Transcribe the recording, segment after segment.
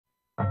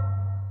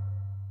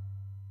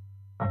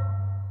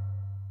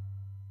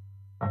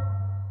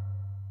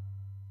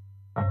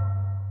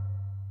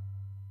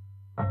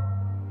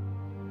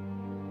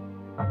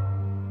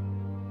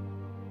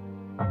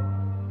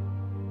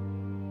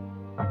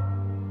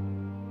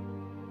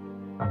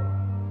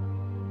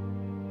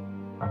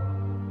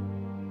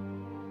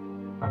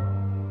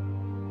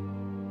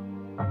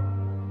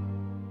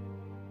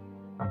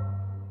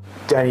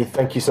Dani,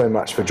 thank you so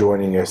much for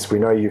joining us. We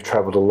know you've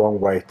travelled a long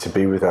way to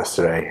be with us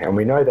today, and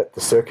we know that the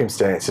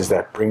circumstances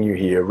that bring you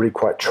here are really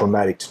quite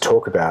traumatic to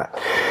talk about.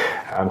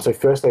 So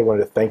firstly, I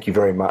wanted to thank you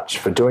very much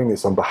for doing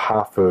this on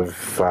behalf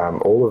of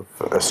all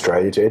of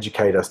Australia, to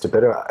educate us,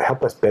 to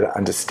help us better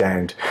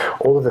understand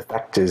all of the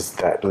factors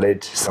that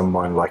led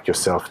someone like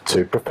yourself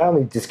to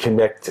profoundly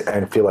disconnect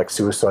and feel like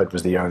suicide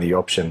was the only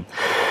option.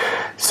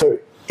 So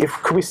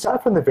could we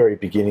start from the very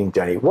beginning,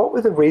 Dani? What were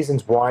the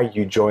reasons why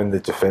you joined the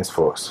Defence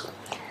Force?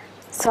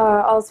 So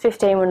I was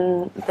 15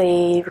 when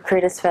the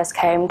recruiters first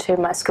came to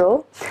my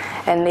school,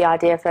 and the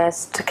idea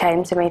first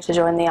came to me to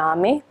join the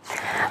army.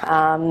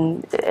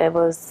 It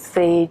was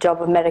the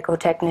job of medical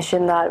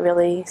technician that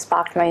really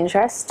sparked my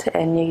interest,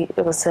 and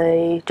it was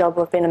the job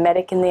of being a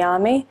medic in the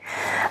army.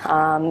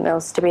 It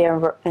was to be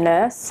a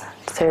nurse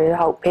to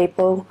help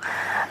people.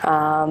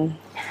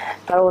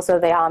 But also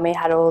the army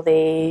had all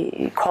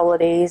the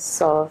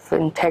qualities of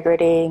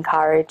integrity and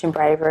courage and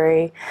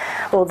bravery.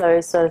 All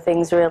those sort of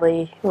things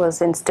really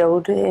was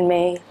instilled in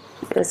me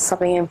as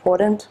something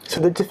important.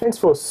 So the Defence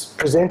Force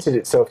presented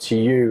itself to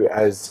you,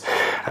 as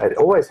it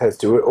always has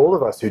to all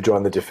of us who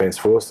join the Defence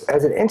Force,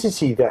 as an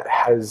entity that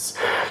has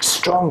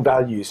strong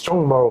values,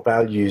 strong moral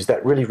values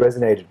that really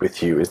resonated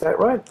with you. Is that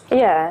right?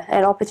 Yeah,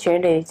 an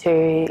opportunity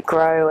to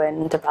grow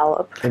and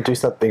develop. And do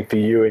something for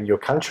you and your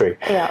country.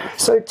 Yeah.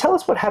 So tell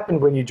us what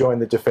happened when you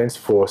joined the Defence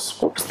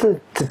Force. What was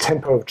the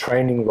tempo of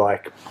training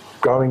like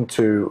going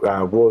to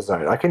war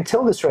zone? I can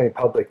tell the Australian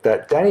public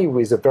that Dani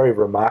was a very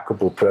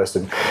remarkable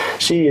person.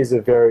 She is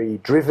a very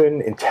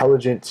driven,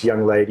 intelligent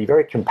young lady,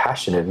 very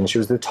compassionate, and she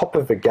was the top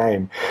of the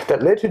game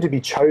that led her to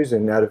be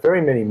chosen out of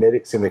very many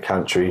medics in the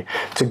country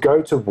to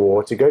go to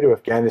war, to go to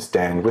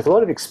Afghanistan with a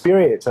lot of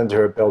experience under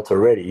her belt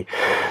already,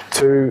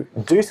 to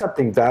do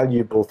something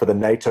valuable for the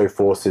NATO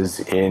forces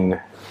in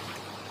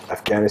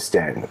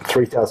Afghanistan,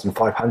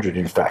 3,500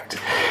 in fact.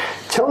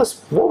 Tell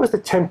us, what was the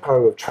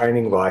tempo of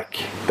training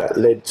like that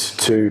led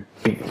to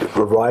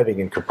arriving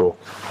in Kabul?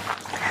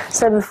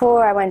 So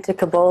before I went to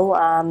Kabul,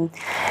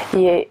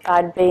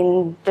 I'd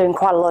been doing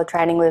quite a lot of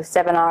training with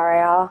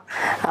 7RAR.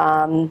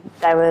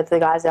 They were the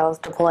guys I was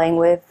deploying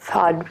with.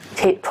 I'd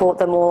taught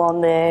them all on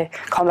their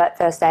combat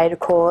first aid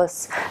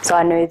course, so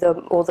I knew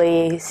all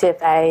the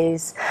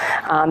CFAs.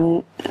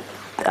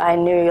 I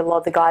knew a lot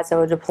of the guys that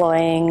were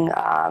deploying,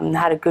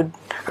 had a good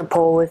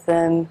rapport with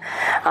them.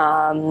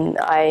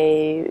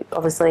 I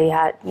obviously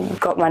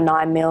got my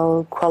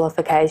 9mm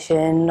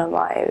qualification,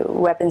 my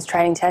weapons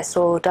training test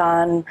all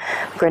done,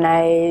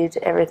 grenade,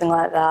 everything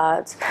like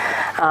that.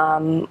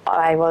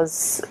 I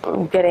was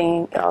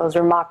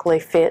remarkably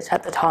fit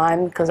at the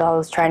time because I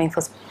was training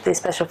for the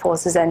Special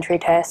Forces entry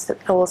test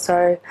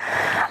also.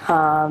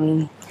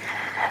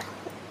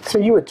 So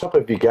you were top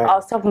of your game? I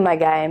was top of my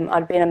game.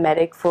 I'd been a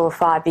medic for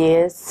 5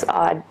 years.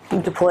 I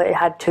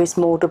had 2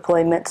 small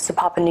deployments to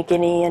Papua New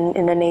Guinea and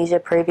Indonesia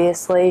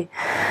previously.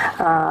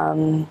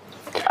 And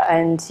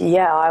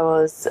yeah, I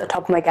was a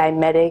top of my game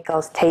medic. I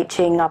was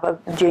teaching other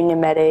junior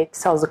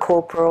medics. I was a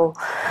corporal.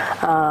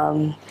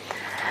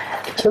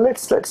 So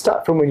let's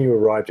start from when you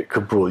arrived at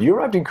Kabul. You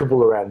arrived in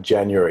Kabul around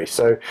January.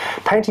 So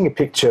painting a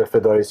picture for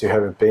those who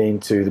haven't been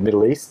to the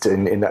Middle East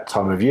in that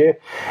time of year,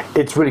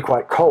 it's really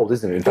quite cold,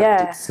 isn't it? In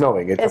fact, it's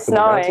snowing. It's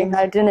snowing.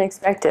 I didn't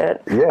expect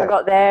it. Yeah. I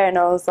got there and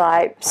it was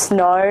like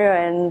snow,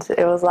 and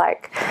it was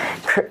like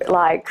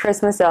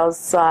Christmas. There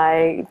was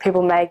like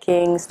people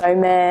making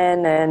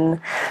snowmen and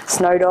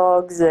snow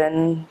dogs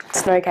and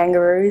snow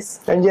kangaroos.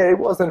 And yet it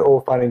wasn't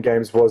all fun and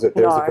games, was it?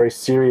 There was a very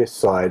serious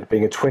side,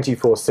 being a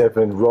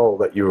 24/7 role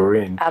that you were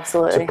in.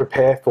 Absolutely. To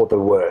prepare for the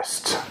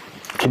worst.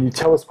 Can you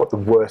tell us what the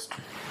worst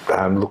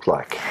looked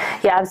like?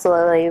 Yeah,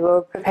 absolutely. We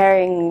were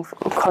preparing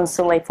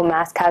constantly for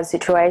mass casualty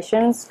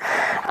situations.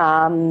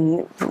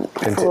 And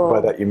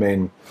by that you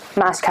mean?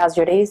 Mass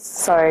casualties.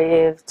 So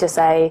if just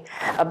a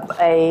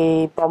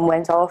bomb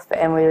went off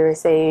and we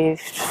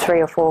received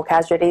 3 or 4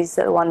 casualties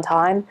at one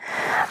time.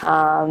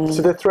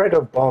 So the threat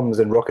of bombs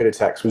and rocket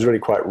attacks was really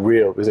quite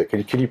real, was it?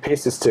 Could you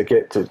piece this to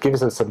give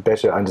us some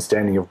better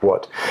understanding of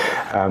what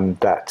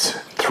that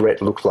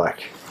threat looked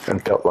like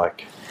and felt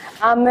like?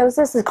 It was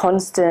just a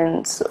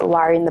constant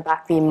worry in the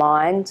back of your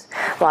mind.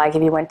 Like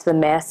if you went to the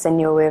mess and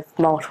you were with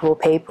multiple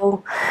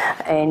people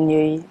and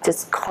you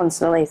just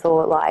constantly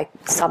thought like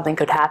something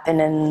could happen,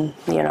 and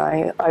you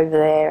know, over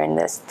there and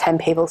there's 10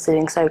 people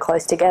sitting so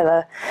close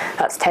together,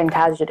 that's 10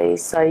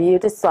 casualties. So you're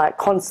just like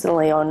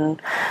constantly on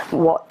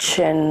watch,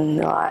 and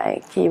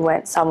like you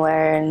went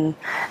somewhere and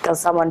there was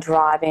someone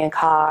driving a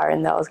car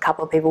and there was a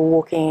couple of people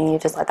walking, and you're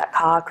just like, that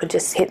car could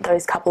just hit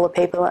those couple of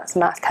people. That's a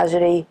mass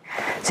casualty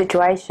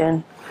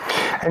situation.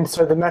 And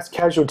so the mass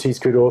casualties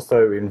could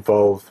also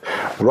involve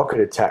rocket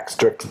attacks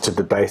directed to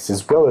the base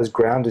as well as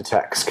ground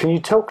attacks. Can you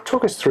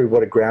talk us through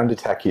what a ground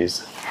attack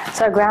is?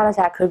 So a ground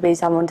attack could be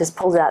someone just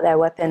pulls out their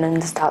weapon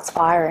and starts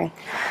firing.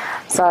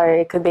 So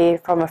it could be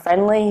from a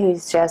friendly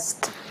who's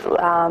just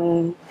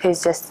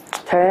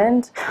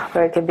turned,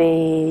 or it could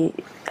be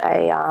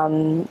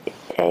a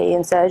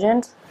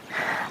insurgent.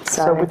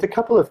 So with a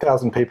couple of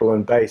thousand people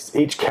on base,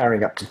 each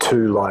carrying up to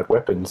 2 live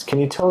weapons, can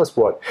you tell us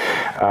what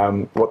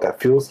that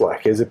feels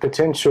like as a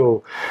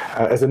potential,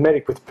 as a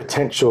medic with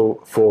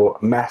potential for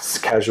mass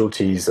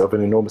casualties of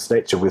an enormous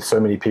nature with so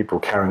many people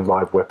carrying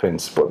live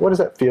weapons? What does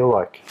that feel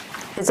like?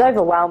 It's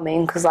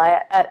overwhelming because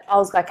I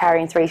was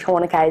carrying 3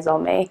 tourniquets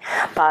on me,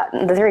 but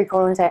the 3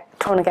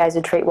 tourniquets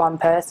would treat 1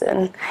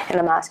 person in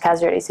a mass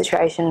casualty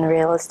situation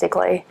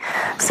realistically.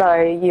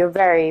 So you're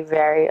very,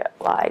 very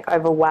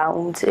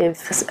overwhelmed if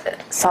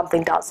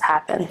something does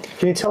happen.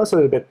 Can you tell us a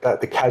little bit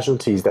about the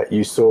casualties that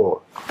you saw?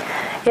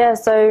 Yeah,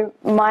 so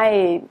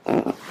my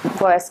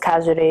worst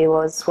casualty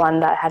was one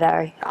that had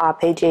a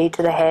RPG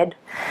to the head.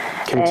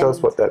 Can you tell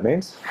us what that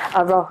means?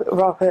 A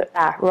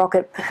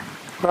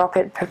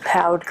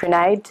rocket-propelled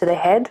grenade to the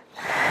head,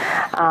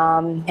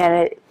 and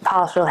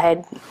partial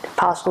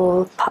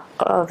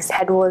of his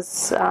head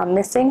was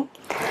missing,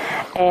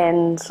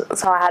 and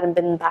so I hadn't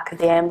been in the back of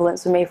the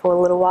ambulance with me for a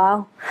little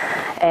while,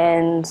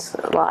 and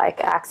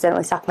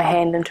accidentally stuck my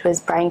hand into his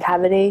brain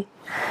cavity.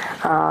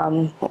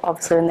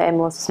 Obviously when the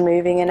ambulance was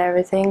moving and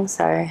everything,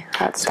 so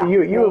that's. So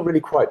you were really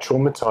quite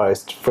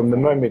traumatized from the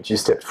moment you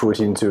stepped foot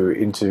into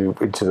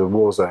the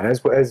war zone,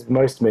 as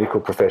most medical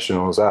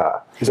professionals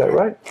are. Is that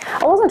right?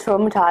 I wasn't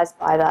traumatized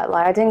by that.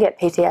 I didn't get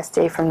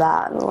PTSD from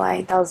that.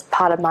 That was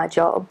part of my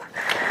job.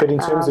 But in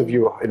terms of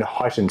you were in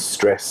heightened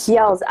stress.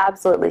 Yeah, I was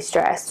absolutely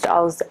stressed.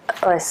 I was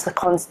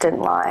constant.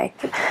 My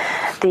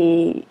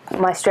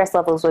stress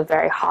levels were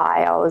very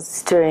high. I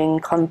was doing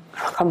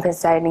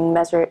compensating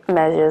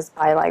measures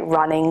by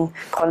running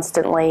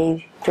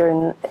constantly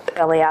during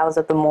early hours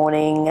of the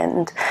morning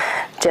and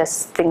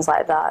just things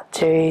like that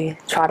to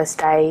try to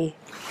stay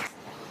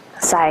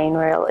sane,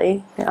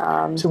 really.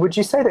 So would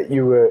you say that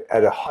you were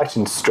at a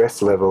heightened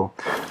stress level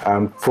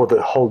for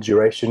the whole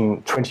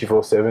duration,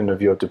 24/7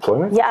 of your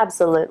deployment? Yeah,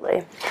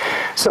 absolutely.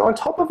 So on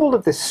top of all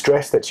of this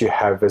stress that you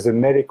have as a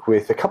medic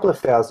with a couple of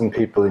thousand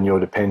people in your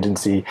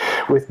dependency,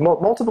 with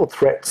multiple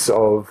threats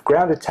of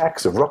ground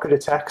attacks, of rocket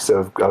attacks,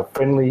 of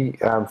friendly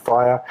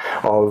fire,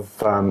 of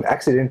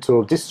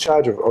accidental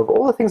discharge, of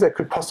all the things that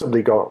could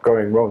possibly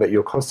going wrong that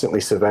you're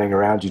constantly surveying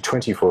around you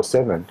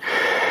 24/7.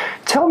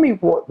 Tell me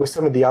what were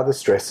some of the other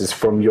stresses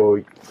from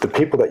the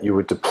people that you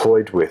were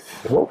deployed with.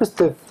 What was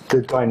the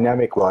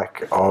dynamic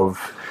like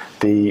of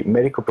the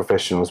medical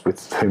professionals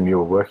with whom you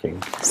were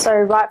working? So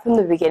right from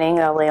the beginning,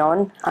 early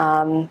on,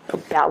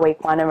 about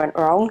week 1 it went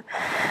wrong.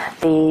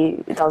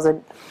 The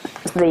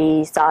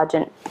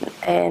sergeant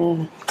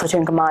and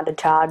platoon commander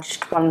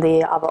charged one of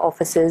the other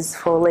officers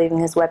for leaving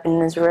his weapon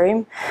in his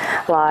room,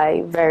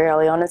 very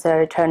early on, so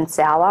it turned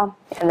sour,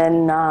 and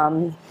then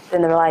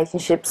the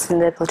relationships in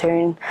the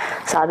platoon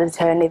started to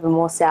turn even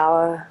more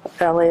sour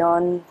early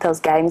on. There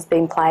was games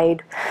being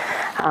played.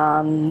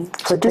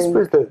 So this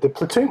was the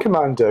platoon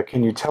commander,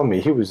 can you tell me,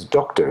 he was a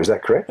doctor, is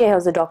that correct? Yeah, he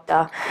was a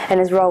doctor, and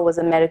his role was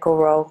a medical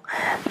role,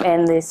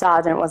 and the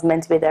sergeant was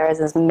meant to be there as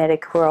his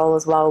medical role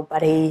as well,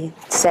 but he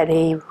said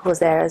he was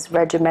there as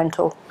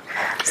regimental.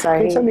 So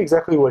can you tell me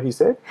exactly what he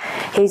said?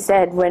 He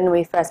said when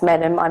we first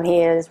met him, I'm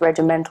here as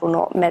regimental,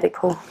 not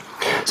medical.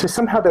 So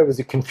somehow there was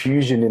a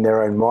confusion in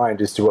their own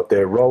mind as to what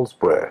their roles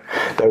were.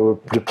 They were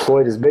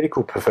deployed as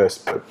medical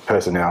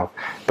personnel,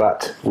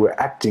 but were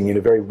acting in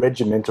a very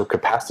regimental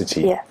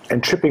capacity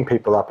and tripping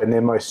people up in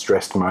their most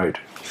stressed mode.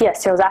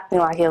 Yes, he was acting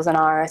like he was an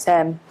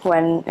RSM,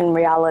 when in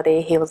reality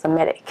he was a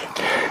medic.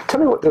 Tell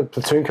me what the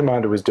platoon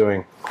commander was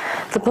doing.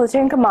 The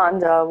platoon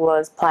commander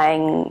was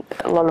playing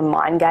a lot of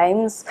mind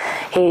games.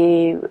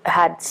 He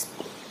had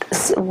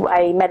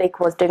a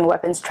medic was doing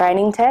weapons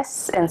training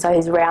tests, and so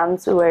his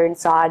rounds were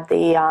inside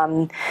the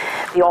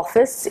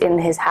office in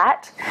his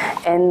hat,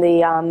 and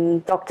the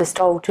doctor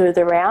stole 2 of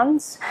the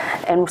rounds,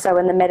 and so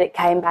when the medic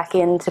came back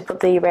in to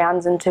put the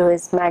rounds into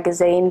his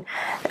magazine,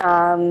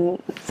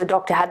 the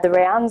doctor had the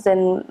rounds,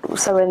 and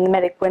so when the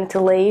medic went to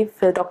leave,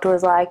 the doctor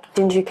was like,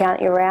 "Didn't you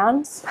count your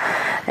rounds?"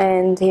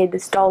 And he had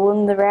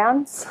stolen the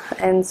rounds,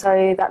 and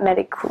so that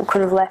medic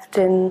could have left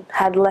and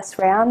had less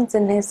rounds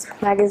in his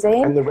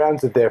magazine. And the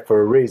rounds are there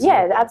for a reason.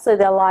 Yeah,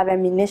 absolutely, they're live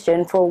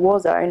ammunition for a war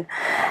zone,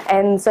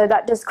 and so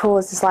that just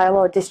caused a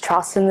lot of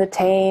distrust in the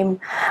team.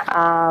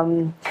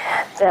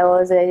 There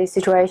was a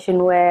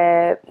situation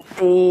where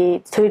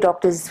the 2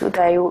 doctors,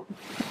 they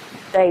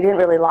didn't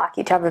really like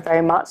each other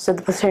very much, so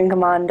the platoon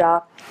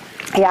commander,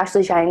 he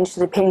actually changed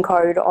the PIN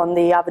code on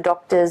the other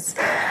doctor's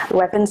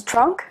weapons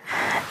trunk,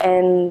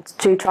 and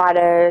to try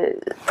to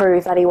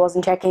prove that he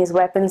wasn't checking his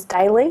weapons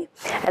daily,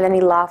 and then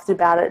he laughed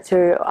about it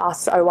to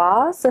us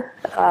ORs,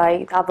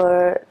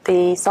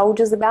 the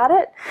soldiers, about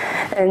it,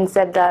 and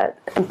said that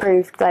and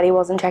proved that he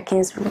wasn't checking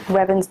his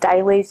weapons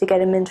daily to get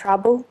him in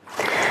trouble.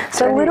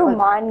 So little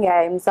mind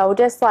games. They'll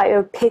just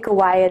like pick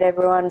away at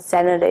everyone's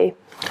sanity.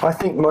 I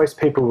think most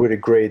people would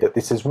agree that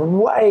this is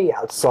way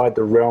outside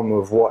the realm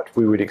of what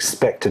we would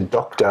expect a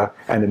doctor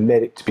and a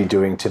medic to be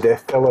doing to their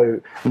fellow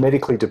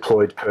medically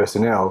deployed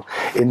personnel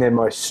in their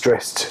most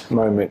stressed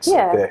moments of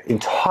their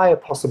entire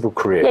possible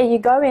career. Yeah, you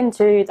go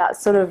into that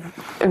sort of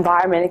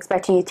environment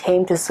expecting your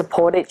team to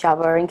support each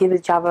other and give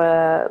each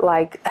other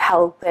like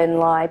help and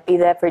like be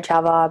there for each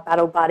other,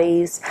 battle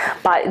buddies,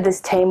 but this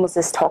team was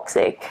just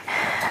toxic.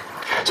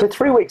 So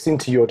 3 weeks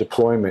into your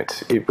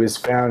deployment, it was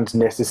found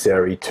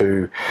necessary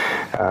to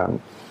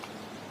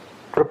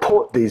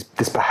report this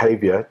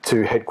behaviour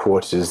to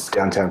headquarters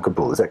downtown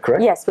Kabul. Is that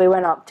correct? Yes, we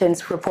went up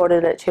and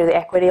reported it to the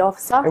equity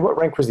officer. And what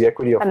rank was the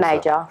equity officer? A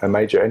major. A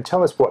major. And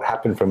tell us what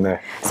happened from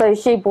there. So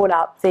she brought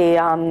up the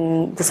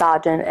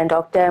sergeant and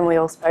doctor, and we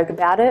all spoke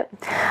about it.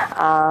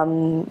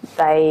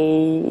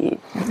 They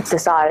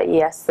decided,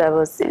 yes,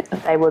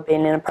 they were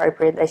being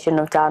inappropriate. They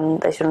shouldn't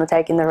have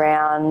taken the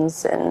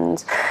rounds and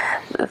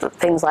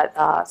things like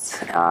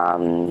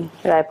that.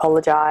 They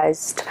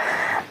apologised,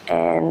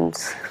 and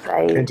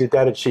they. And did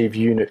that achieve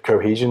unit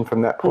cohesion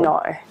from that point?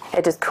 No,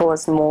 it just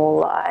caused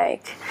more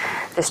like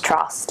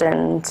distrust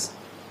and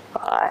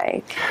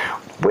like.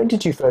 When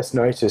did you first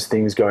notice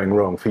things going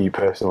wrong for you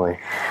personally?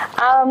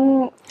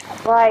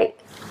 Like.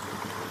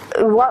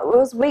 What it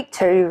was week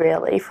 2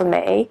 really for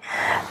me.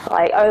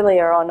 Like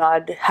earlier on,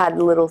 I'd had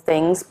little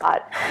things,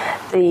 but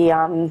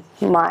the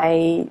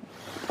my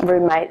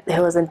roommate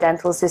who was a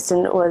dental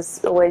assistant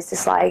was always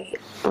just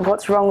like,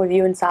 "What's wrong with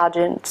you and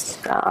Sergeant?"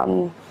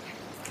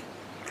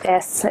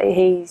 Yes,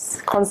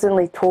 he's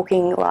constantly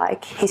talking,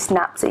 like he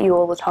snaps at you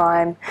all the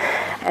time,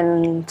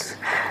 and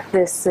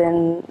this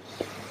and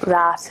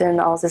that,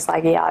 and I was just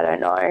like, yeah, I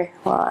don't know,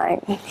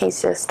 like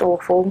he's just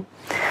awful,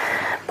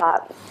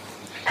 but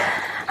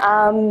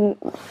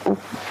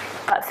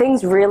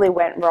things really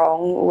went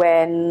wrong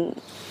when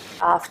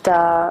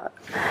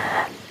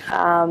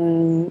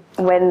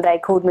when they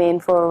called me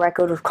in for a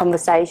record of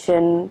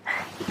conversation.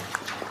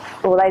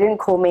 Well, they didn't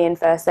call me in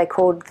first. They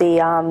called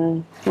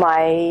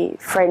my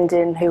friend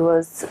in, who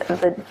was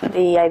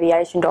the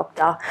aviation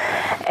doctor,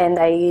 and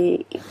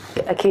they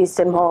accused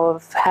him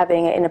of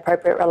having an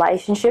inappropriate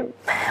relationship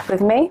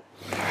with me.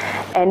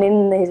 And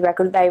in his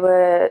record, they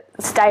were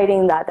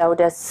stating that they were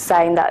just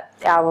saying that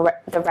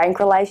the rank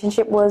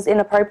relationship was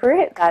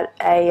inappropriate. That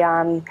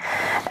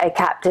a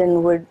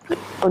captain would,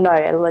 or no,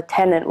 a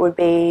lieutenant would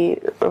be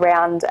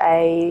around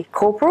a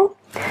corporal.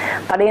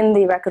 But in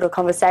the record of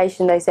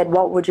conversation, they said,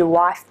 "What would your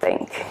wife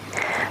think?"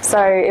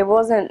 So it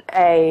wasn't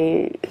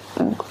a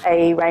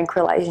rank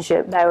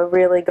relationship. They were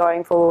really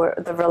going for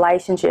the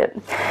relationship.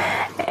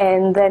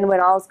 And then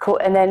when I was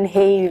caught, and then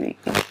he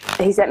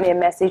sent me a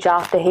message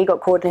after he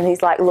got caught, and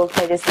he's like, "Look,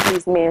 they just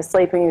accused me of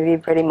sleeping with you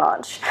pretty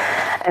much."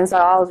 And so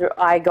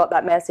I got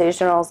that message,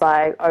 and I was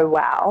like, "Oh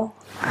wow,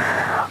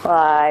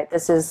 like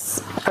this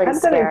is pretty How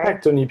did scary." that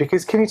impact on you?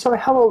 Because can you tell me,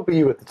 how old were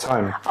you at the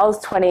time? I was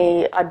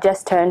 20. I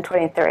just turned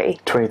 23.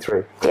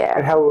 23. Yeah.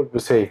 And how old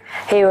was he?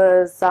 He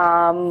was,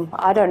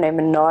 I don't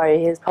even know.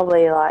 He was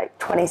probably like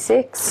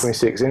 26.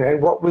 26.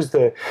 And what was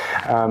the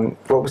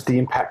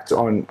impact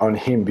on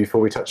him before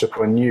we touch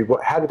upon you?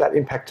 How did that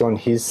impact on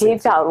his? He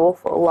felt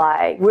awful.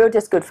 Like we were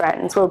just good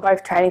friends. We were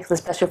both training for the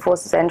Special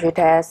Forces entry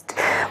test.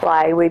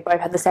 Like we both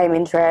had the same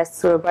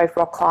interests. We were both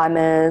rock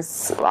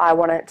climbers. I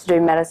wanted to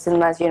do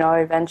medicine, as you know,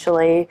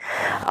 eventually.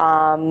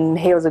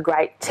 He was a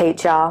great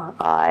teacher.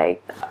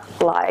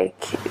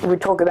 Like we'd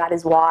talk about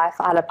his wife.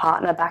 I had a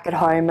partner back at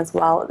home as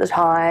well at the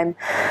time.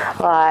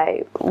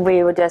 Like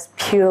we were just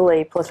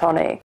purely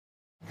platonic.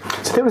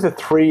 So there was a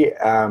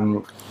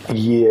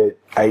 3-year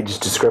age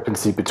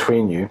discrepancy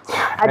between you.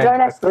 I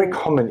don't a very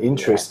common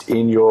interest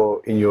in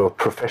your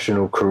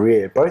professional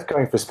career, both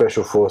going for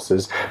special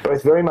forces,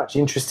 both very much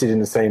interested in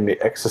the same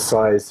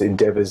exercise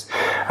endeavours.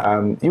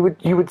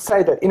 You would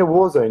say that in a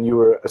war zone you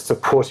were a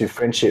supportive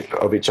friendship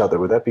of each other.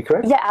 Would that be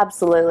correct? Yeah,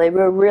 absolutely. We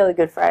were really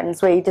good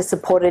friends. We just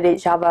supported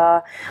each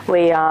other.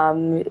 We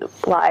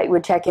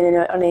would check in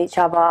on each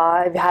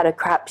other. If we had a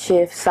crap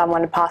shift,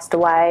 someone had passed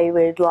away,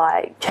 we'd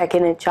like check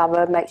in each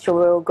other, make sure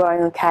we were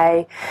going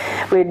okay.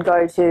 We'd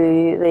go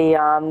to they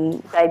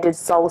did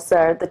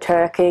salsa at the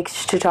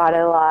Turkish to try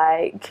to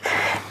like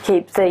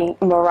keep the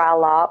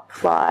morale up.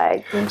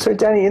 Like. So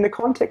Dani, in the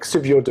context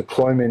of your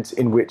deployment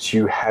in which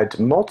you had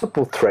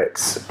multiple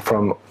threats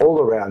from all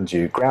around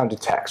you, ground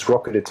attacks,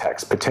 rocket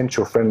attacks,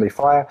 potential friendly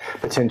fire,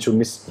 potential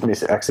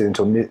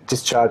accidental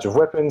discharge of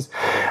weapons,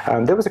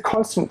 there was a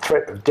constant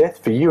threat of death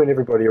for you and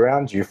everybody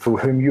around you for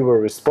whom you were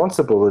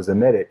responsible as a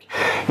medic.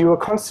 You were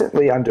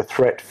constantly under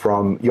threat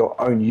from your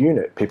own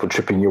unit, people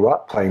tripping you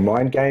up, playing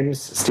mind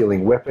games, stealing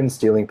weapons,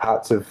 stealing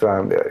parts of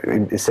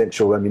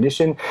essential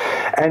ammunition.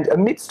 And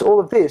amidst all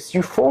of this,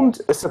 you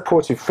formed a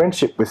supportive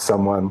friendship with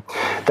someone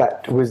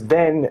that was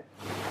then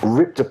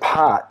ripped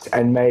apart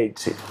and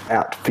made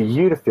out for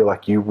you to feel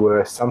like you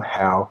were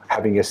somehow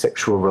having a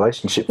sexual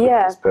relationship with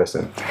this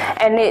person.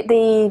 And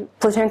the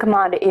platoon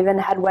commander even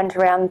had went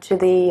around to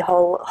the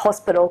whole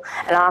hospital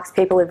and asked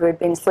people if we'd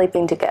been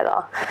sleeping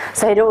together.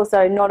 So he'd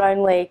also not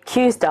only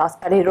accused us,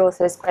 but he'd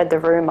also spread the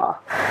rumour,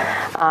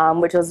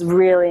 which was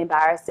really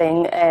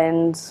embarrassing.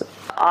 And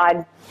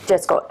I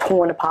just got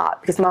torn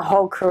apart because my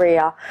whole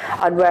career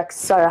I'd worked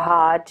so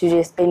hard to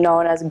just be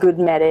known as a good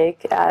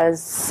medic,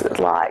 as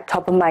like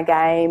top of my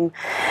game,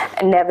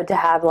 and never to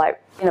have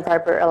like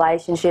inappropriate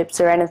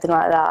relationships or anything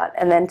like that,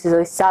 and then to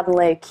be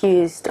suddenly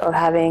accused of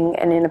having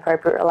an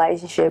inappropriate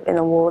relationship in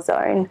a war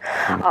zone,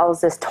 I was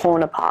just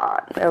torn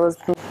apart. It was,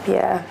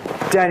 yeah.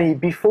 Dani,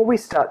 before we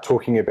start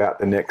talking about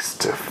the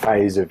next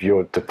phase of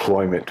your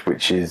deployment,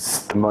 which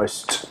is the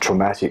most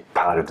traumatic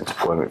part of the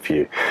deployment for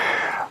you,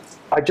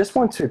 I just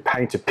want to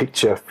paint a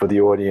picture for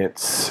the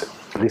audience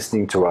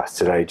listening to us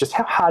today, just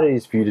how hard it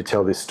is for you to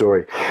tell this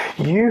story.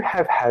 You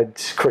have had,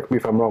 correct me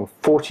if I'm wrong,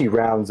 40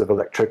 rounds of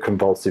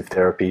electroconvulsive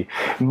therapy,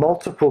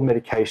 multiple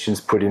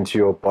medications put into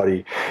your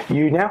body.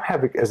 You now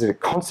have, as a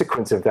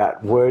consequence of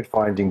that,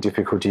 word-finding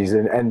difficulties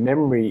and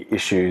memory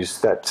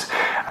issues that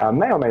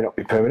may or may not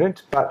be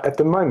permanent, but at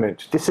the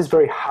moment, this is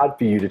very hard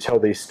for you to tell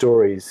these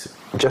stories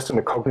just on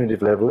a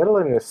cognitive level, let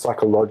alone a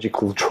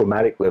psychological,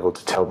 traumatic level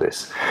to tell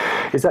this.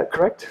 Is that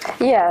correct?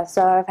 Yeah,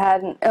 so I've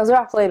had, it was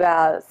roughly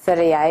about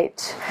 38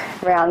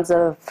 rounds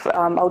of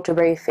ultra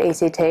brief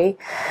ECT,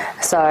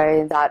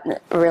 so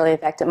that really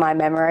affected my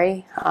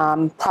memory,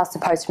 plus the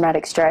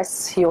post-traumatic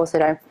stress. You also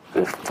don't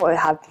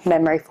have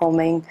memory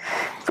forming,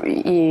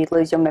 you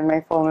lose your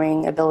memory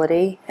forming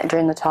ability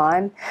during the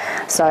time.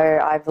 So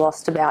I've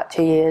lost about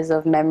 2 years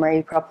of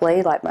memory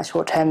properly, like my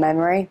short-term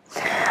memory.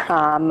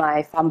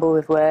 I fumble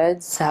with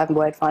words, I have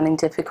word finding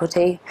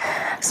difficulty.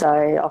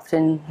 So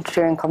often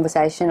during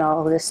conversation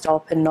I'll just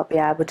stop and not be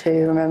able to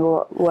remember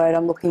what word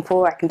I'm looking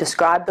for. I can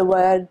describe the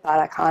word, but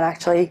I can't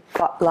actually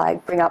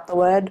like bring up the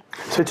word.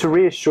 So to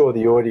reassure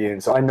the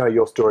audience, I know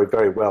your story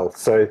very well,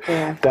 so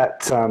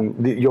that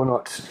you're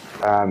not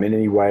in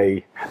any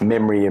way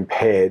memory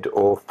impaired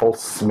or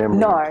false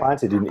memory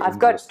implanted in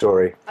your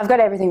story. I've got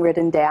everything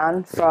written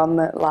down from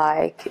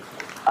like,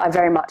 I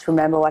very much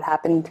remember what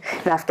happened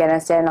in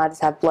Afghanistan. I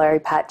just have blurry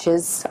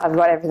patches. I've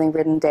got everything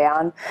written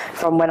down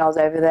from when I was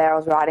over there. I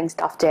was writing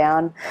stuff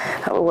down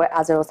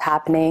as it was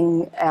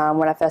happening.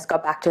 When I first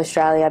got back to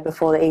Australia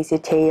before the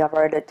ECT, I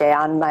wrote it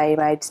down. I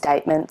made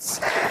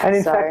statements. And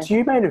in fact,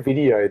 you made a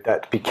video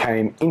that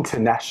became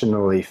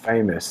internationally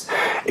famous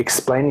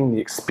explaining the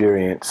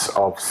experience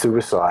of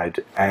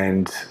suicide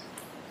and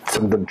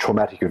some of the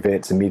traumatic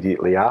events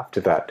immediately after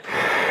that.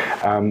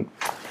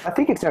 I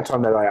think it's now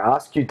time that I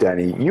ask you,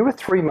 Dani, you were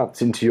 3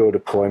 months into your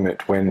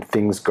deployment when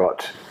things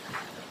got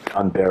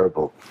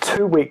unbearable.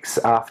 2 weeks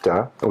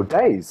after, or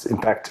days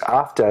in fact,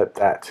 after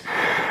that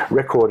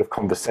record of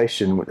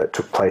conversation that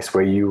took place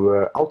where you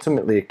were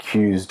ultimately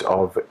accused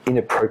of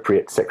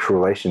inappropriate sexual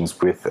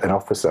relations with an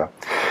officer.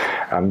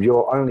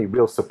 Your only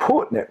real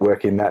support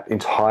network in that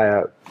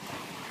entire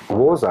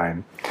war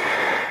zone.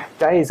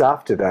 Days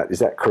after that, is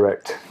that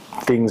correct?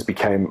 Things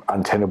became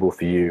untenable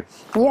for you.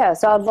 Yeah,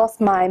 so I'd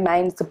lost my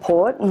main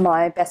support,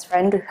 my best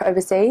friend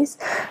overseas,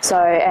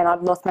 and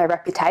I'd lost my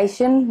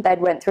reputation. They'd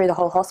went through the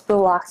whole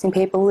hospital asking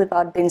people if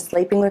I'd been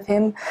sleeping with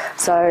him.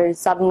 So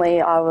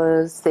suddenly I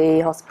was the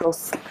hospital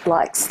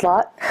like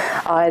slut.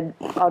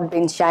 I'd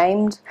been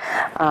shamed.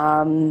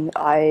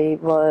 I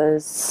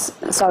was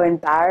so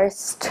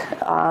embarrassed.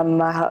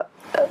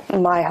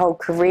 My whole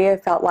career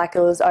felt like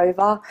it was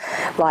over.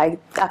 Like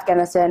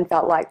Afghanistan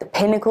felt like the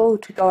pinnacle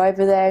to go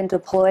over there and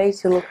deploy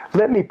to look.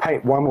 Let me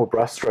paint one more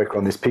brushstroke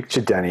on this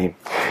picture, Dani.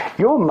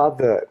 Your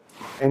mother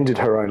ended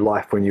her own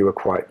life when you were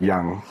quite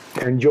young,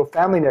 and your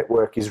family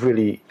network is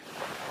really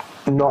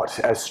not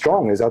as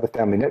strong as other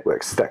family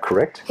networks. Is that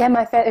correct? Yeah,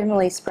 my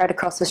family spread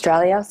across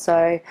Australia,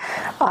 so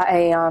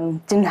I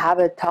didn't have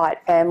a tight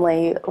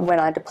family when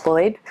I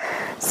deployed.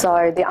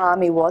 So the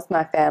army was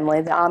my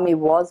family. The army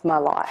was my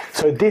life.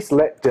 So this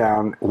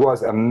letdown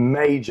was a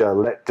major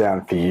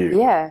letdown for you.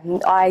 Yeah,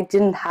 I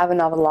didn't have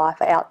another life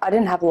I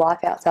didn't have a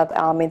life outside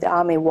the army. The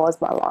army was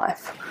my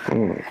life.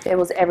 It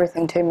was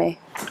everything to me.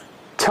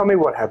 Tell me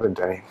what happened,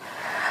 Dani.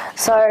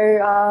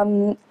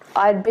 So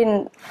I'd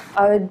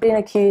been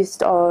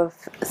accused of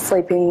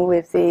sleeping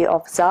with the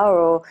officer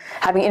or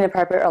having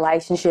inappropriate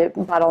relationship,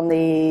 but on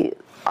the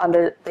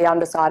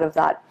underside of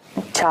that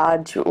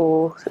charge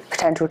or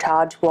potential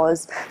charge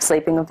was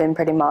sleeping with him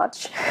pretty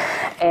much.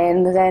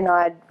 And then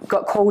I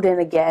got called in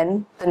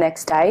again the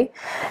next day,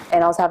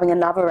 and I was having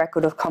another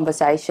record of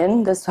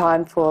conversation, this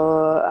time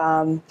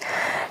for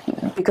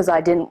because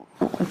I didn't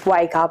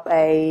wake up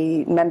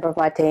a member of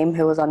my team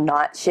who was on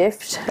night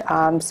shift,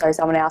 so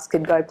someone else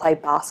could go play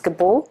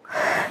basketball.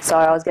 So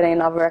I was getting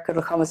another record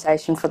of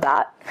conversation for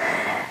that.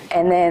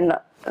 And then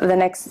the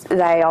next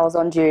day I was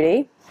on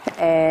duty,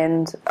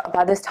 and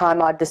by this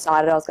time I'd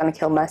decided I was going to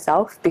kill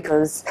myself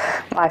because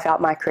I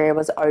felt my career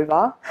was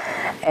over.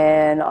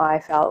 and I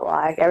felt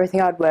like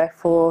everything I'd worked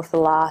for the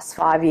last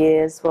 5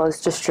 years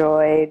was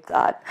destroyed,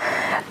 that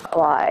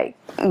like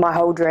my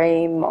whole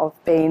dream of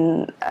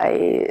being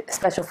a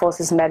Special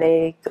Forces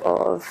medic,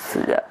 of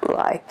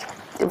like,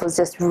 it was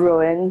just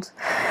ruined,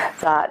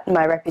 that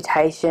my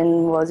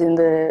reputation was in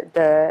the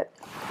dirt.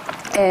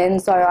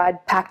 And so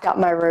I'd packed up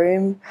my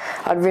room,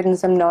 I'd written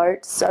some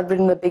notes, I'd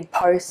written a big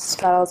post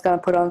that I was going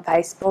to put on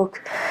Facebook,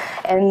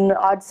 and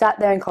I'd sat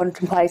there and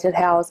contemplated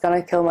how I was going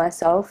to kill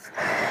myself.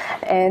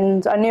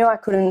 And I knew I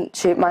couldn't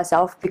shoot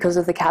myself because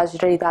of the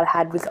casualty that I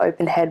had with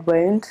open head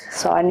wound,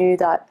 so I knew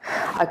that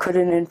I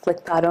couldn't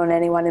inflict that on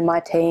anyone in my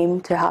team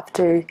to have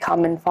to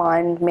come and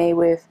find me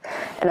with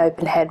an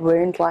open head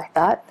wound like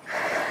that.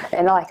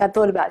 And like, I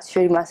thought about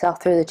shooting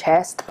myself through the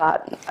chest,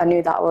 but I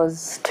knew that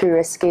was too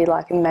risky,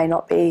 like it may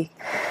not be,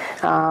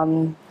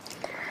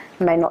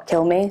 may not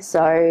kill me.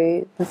 So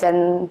I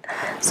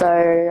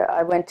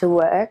went to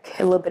work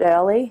a little bit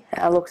early.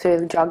 I looked through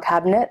the drug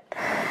cabinet,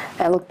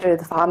 and I looked through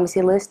the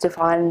pharmacy list to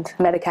find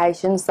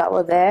medications that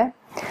were there.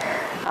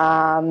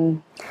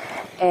 And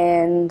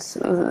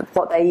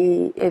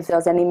if there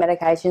was any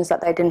medications that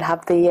they didn't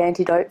have the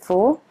antidote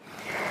for.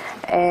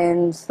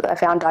 And I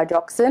found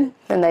digoxin,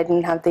 and they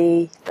didn't have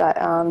the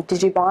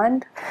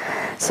digibind,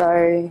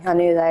 so I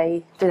knew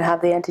they didn't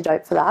have the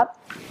antidote for that.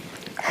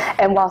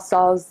 And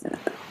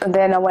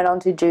then I went on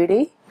to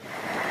duty,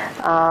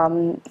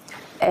 and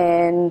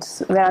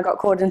then I got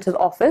called into the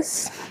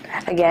office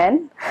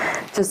again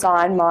to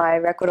sign my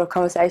record of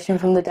conversation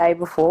from the day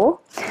before,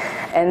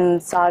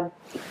 and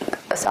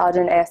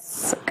Sergeant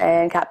S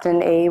and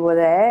Captain E were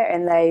there,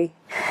 and they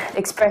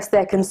expressed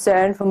their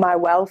concern for my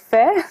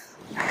welfare.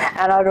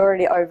 And I'd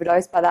already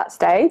overdosed by that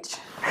stage,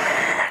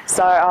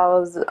 so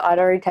I'd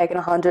already taken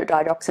 100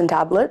 digoxin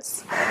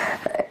tablets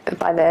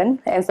by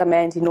then, and some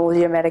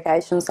anti-nausea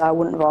medication so I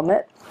wouldn't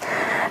vomit.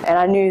 And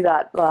I knew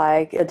that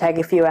like it'd take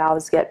a few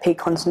hours to get peak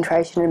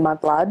concentration in my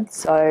blood,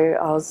 so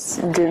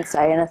didn't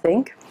say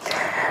anything.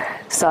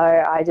 So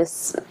I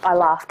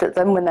laughed at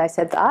them when they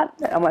said that,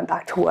 and I went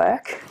back to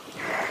work.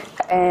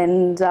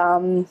 And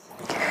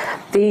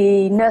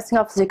the nursing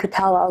officer could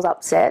tell I was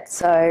upset,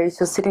 so she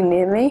was sitting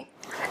near me.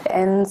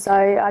 And so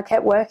I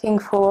kept working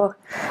for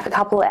a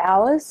couple of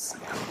hours,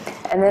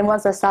 and then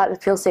once I started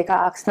to feel sick,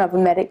 I asked another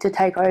medic to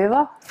take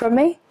over from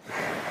me,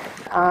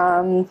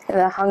 and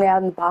I hung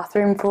out in the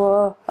bathroom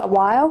for a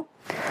while,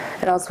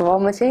 and I was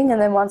vomiting.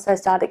 And then once I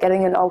started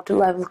getting an altered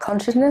level of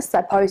consciousness,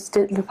 I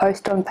posted the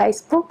post on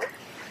Facebook,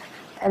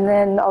 and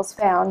then I was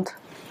found.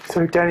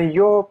 So Dani,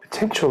 your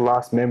potential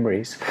last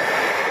memories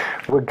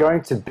were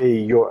going to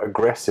be your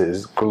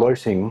aggressors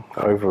gloating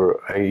over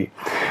a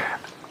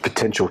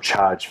potential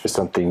charge for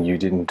something you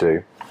didn't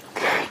do.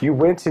 You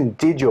went and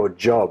did your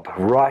job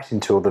right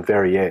until the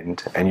very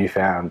end, and you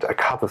found a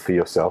cover for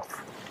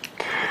yourself.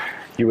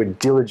 You were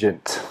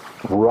diligent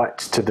right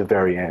to the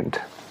very end.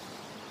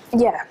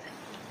 Yeah.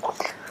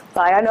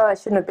 Like, I know I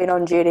shouldn't have been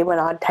on duty when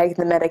I'd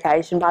taken the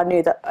medication, but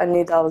I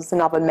knew there was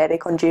another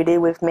medic on duty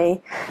with me,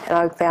 and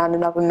I found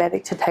another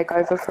medic to take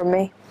over from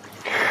me.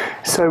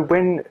 So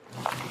when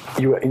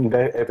you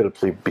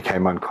inevitably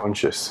became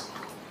unconscious,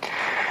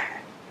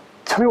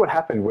 tell me what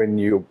happened when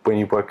you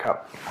woke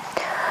up.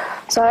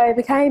 So I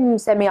became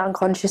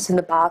semi-unconscious in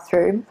the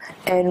bathroom,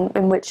 and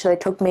in which they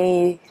took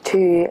me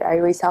to a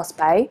resus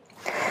bay.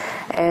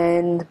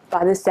 And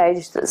by this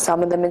stage,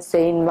 some of them had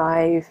seen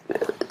my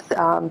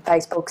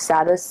Facebook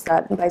status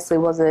that basically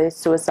was a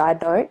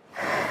suicide note.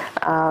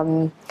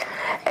 And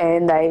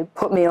they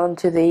put me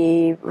onto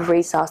the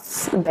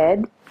resus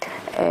bed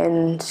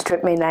and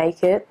stripped me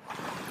naked.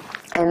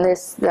 And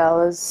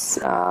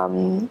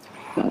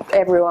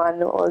everyone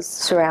was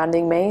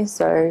surrounding me,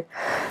 so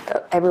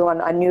I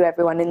knew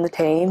everyone in the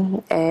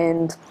team,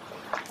 and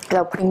they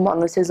were putting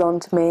monitors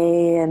onto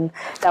me, and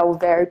they were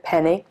very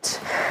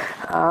panicked.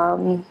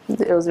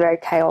 It was very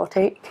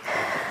chaotic.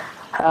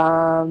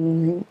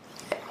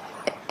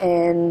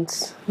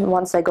 And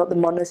once they got the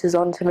monitors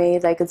onto me,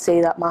 they could see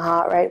that my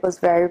heart rate was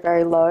very,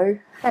 very low,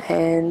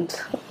 and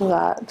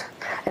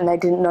they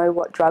didn't know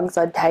what drugs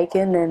I'd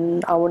taken,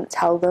 and I wouldn't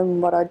tell them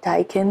what I'd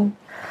taken.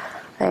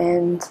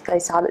 And they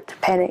started to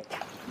panic,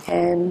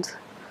 and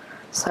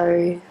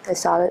so they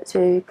started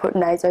to put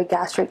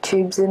nasogastric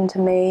tubes into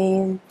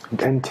me.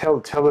 And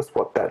tell us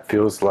what that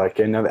feels like,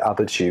 and the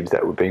other tubes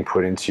that were being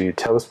put into you.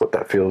 Tell us what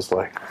that feels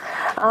like.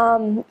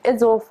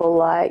 It's awful.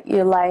 Like,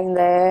 you're laying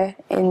there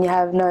and you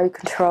have no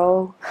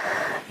control.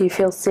 You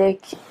feel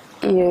sick.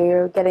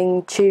 You're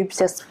getting tubes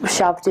just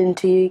shoved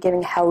into you,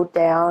 getting held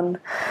down.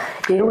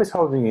 Who was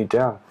holding you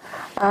down?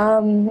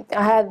 I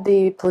had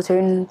the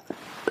platoon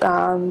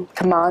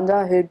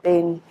commander who'd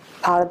been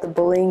part of the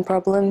bullying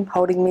problem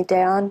holding me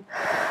down,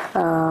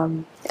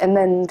 and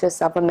then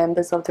just other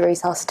members of the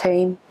resus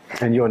team.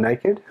 And you're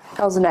naked?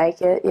 I was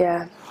naked,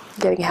 yeah,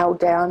 getting held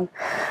down.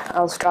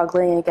 I was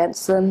struggling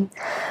against them.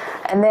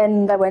 And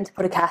then they went to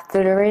put a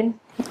catheter in,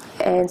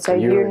 and so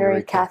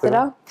urinary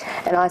catheter,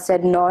 and I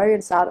said no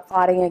and started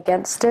fighting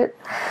against it.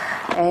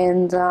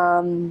 And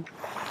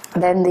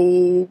then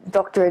the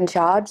doctor in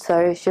charge,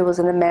 so she was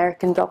an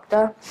American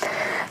doctor,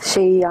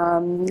 she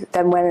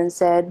then went and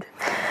said,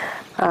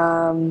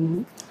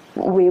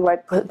 we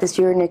won't put this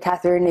urinary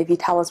catheter in if you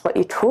tell us what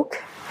you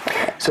took.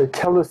 So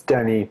tell us,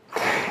 Dani,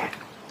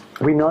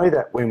 we know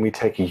that when we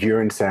take a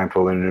urine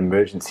sample in an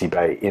emergency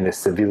bay in a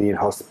civilian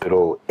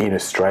hospital in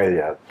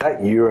Australia,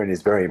 that urine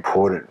is very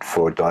important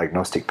for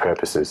diagnostic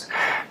purposes.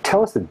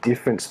 Tell us the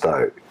difference,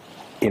 though,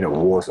 in a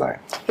war zone.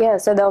 Yeah,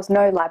 so there was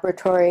no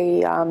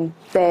laboratory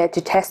there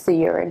to test the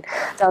urine.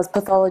 There was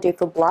pathology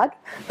for blood,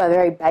 but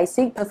very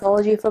basic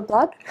pathology for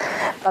blood,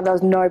 but there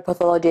was no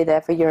pathology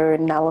there for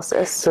urine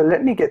analysis. So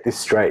let me get this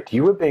straight.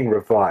 You were being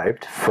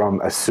revived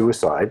from a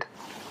suicide,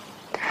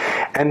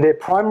 and their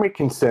primary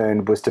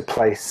concern was to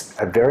place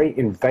a very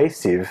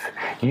invasive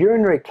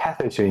urinary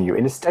catheter in you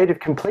in a state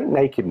of complete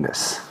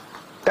nakedness.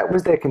 That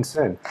was their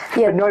concern,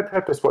 for no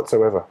purpose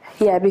whatsoever.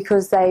 Yeah,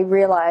 because they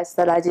realised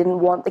that I didn't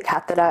want the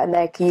catheter and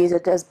they could use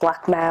it as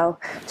blackmail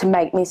to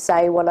make me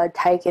say what I'd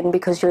taken,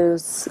 because she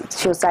was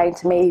saying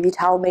to me, if you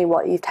tell me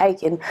what you've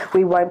taken,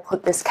 we won't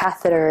put this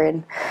catheter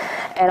in.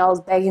 And I was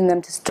begging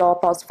them to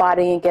stop. I was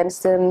fighting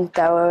against them.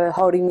 They were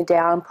holding me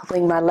down,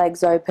 pulling my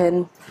legs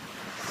open.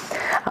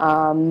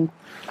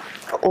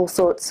 All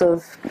sorts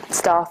of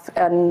stuff,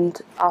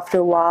 and after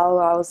a while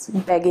I was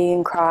begging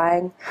and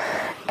crying,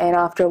 and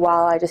after a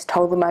while I just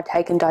told them I'd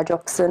taken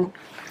digoxin.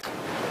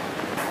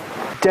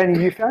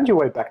 Dani, you found your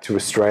way back to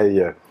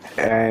Australia,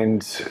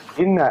 and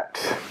in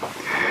that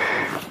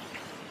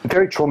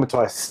very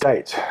traumatised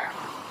state,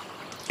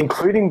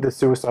 including the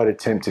suicide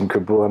attempt in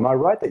Kabul, am I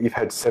right that you've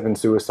had 7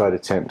 suicide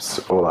attempts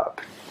all up?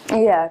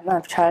 Yeah,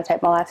 I've tried to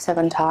take my life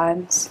 7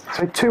 times.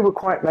 So 2 were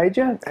quite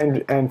major,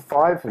 and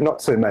 5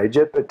 not so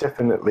major, but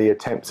definitely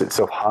attempts at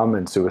self-harm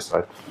and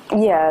suicide.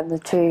 Yeah, the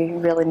 2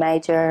 really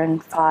major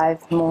and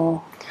 5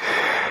 more.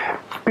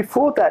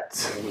 Before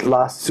that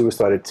last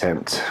suicide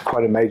attempt,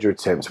 quite a major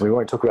attempt, and we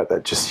won't talk about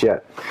that just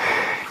yet,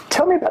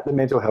 tell me about the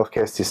mental health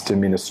care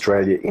system in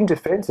Australia, in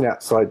defence and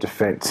outside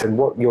defence, and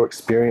what your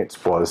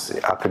experience was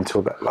up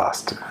until that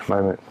last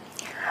moment.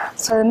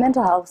 So the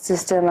mental health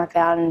system I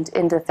found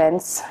in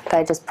defence,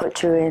 they just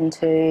put you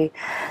into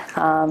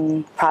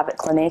private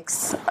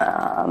clinics.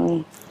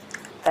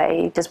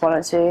 They just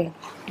wanted to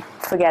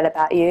forget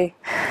about you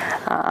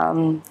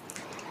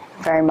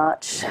very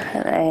much,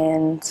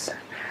 and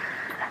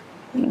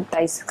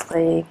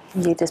basically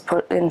you just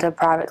put into a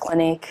private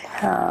clinic.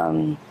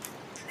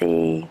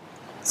 The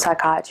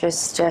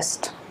psychiatrists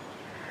just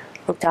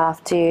looked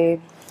after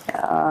you.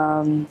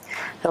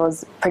 There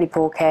was pretty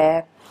poor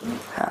care.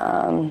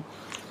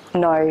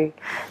 No,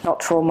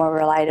 not trauma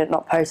related,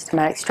 not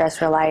post-traumatic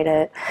stress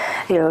related.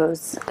 It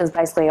was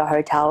basically a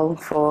hotel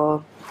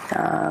for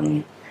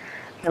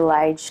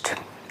middle-aged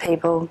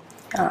people.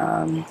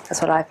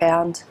 That's what I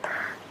found.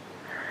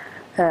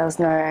 There was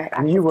no.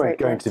 And you weren't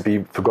going to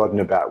be forgotten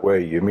about, were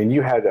you? I mean,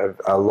 you had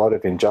a lot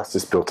of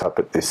injustice built up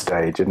at this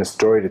stage and a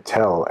story to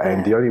tell,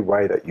 and the only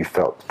way that you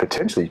felt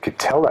potentially you could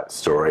tell that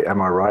story,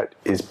 am I right,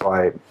 is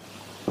by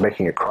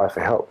making it cry for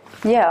help.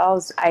 Yeah, I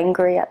was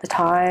angry at the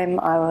time.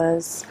 I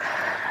was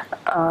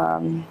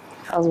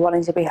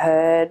wanting to be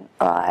heard.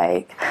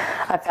 Like,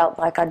 I felt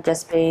like I'd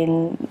just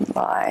been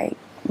like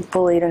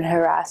bullied and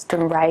harassed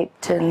and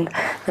raped, and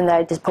then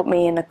they just put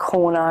me in a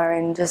corner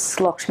and just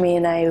locked me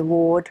in a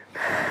ward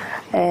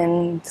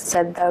and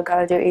said they were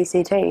going to do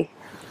ECT.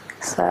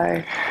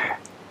 So.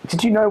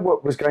 Did you know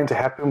what was going to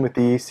happen with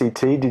the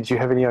ECT? Did you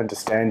have any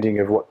understanding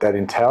of what that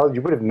entailed?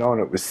 You would have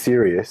known it was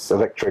serious.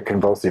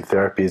 Electroconvulsive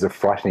therapy is a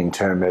frightening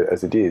term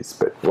as it is,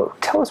 but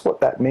tell us what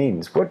that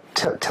means.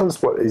 Tell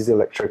us what is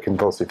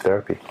electroconvulsive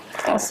therapy.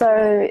 So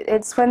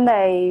it's when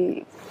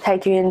they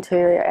take you into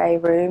a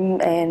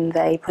room and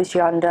they put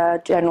you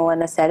under general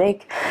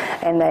anaesthetic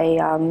and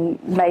they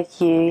make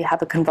you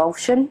have a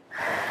convulsion.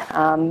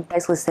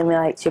 Basically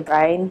stimulates your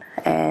brain,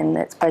 and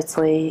it's supposed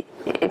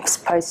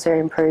to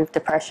improve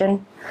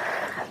depression.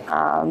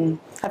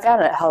 I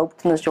found it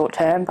helped in the short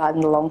term, but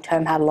in the long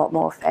term had a lot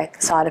more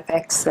side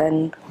effects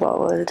than what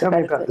would. Tell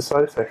me about the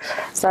side effects.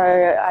 So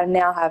I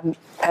now have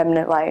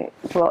permanent,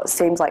 what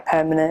seems like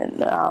permanent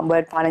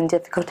word finding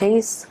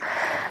difficulties,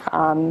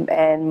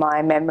 and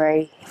my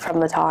memory from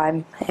the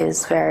time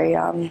is very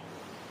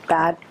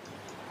bad.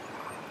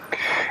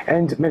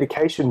 And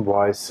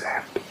medication-wise,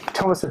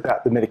 tell us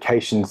about the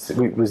medications.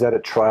 Was that a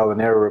trial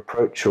and error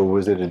approach, or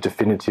was it a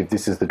definitive,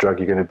 this is the drug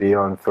you're going to be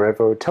on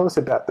forever? Tell us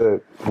about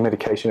the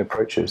medication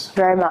approaches.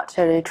 Very much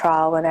a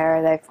trial and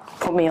error. They've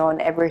put me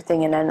on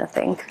everything and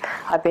anything.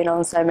 I've been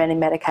on so many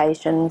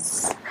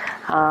medications.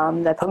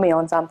 They put me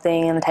on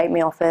something and they take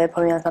me off it,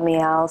 put me on something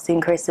else,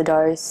 increase the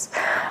dose.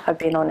 I've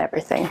been on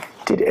everything.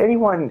 Did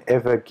anyone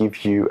ever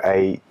give you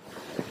a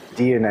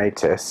DNA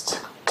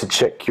test to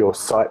check your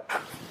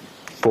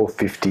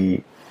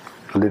CYP450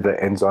 liver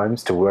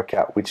enzymes to work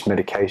out which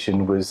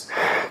medication was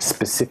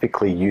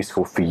specifically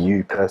useful for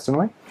you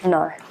personally?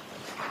 No.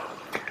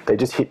 They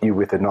just hit you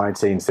with a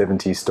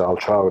 1970s style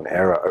trial and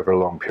error over a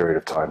long period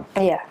of time?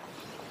 Yeah.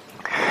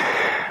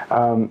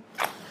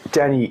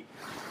 Dani,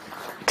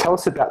 tell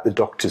us about the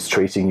doctors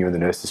treating you and the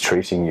nurses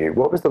treating you.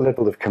 What was the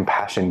level of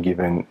compassion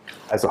given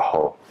as a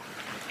whole?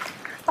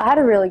 I had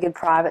a really good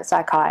private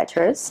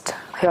psychiatrist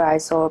who I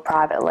saw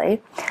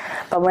privately,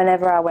 but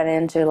whenever I went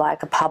into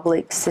like a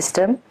public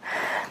system,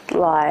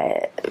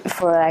 like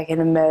for like an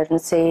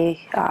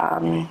emergency,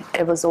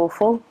 it was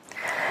awful.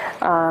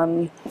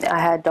 I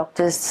had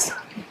doctors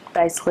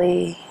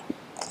basically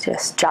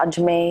just judge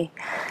me,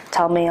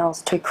 tell me I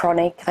was too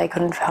chronic, they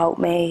couldn't help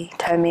me,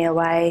 turn me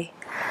away.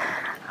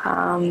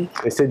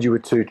 They said you were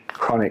too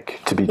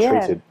chronic to be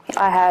treated.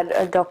 I had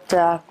a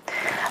doctor,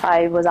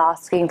 I was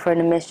asking for an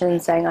admission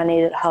saying I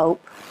needed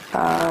help,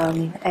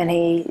 and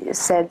he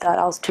said that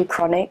I was too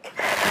chronic,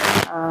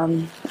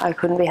 I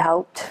couldn't be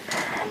helped.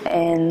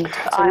 And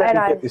so let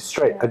me get this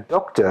straight. A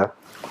doctor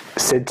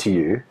said to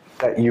you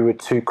that you were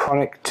too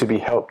chronic to be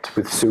helped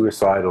with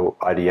suicidal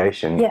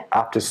ideation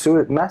after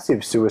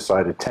massive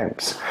suicide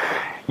attempts.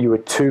 You were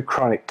too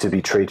chronic to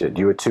be treated.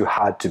 You were too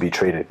hard to be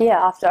treated. Yeah,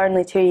 after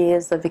only 2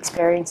 years of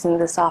experiencing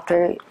this,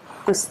 after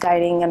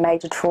sustaining a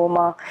major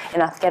trauma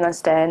in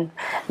Afghanistan,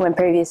 when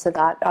previous to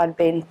that I'd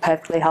been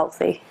perfectly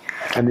healthy.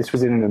 And this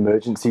was in an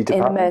emergency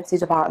department? In an emergency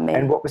department.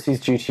 And what was his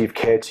duty of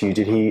care to you?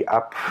 Did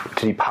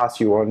he pass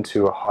you on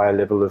to a higher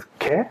level of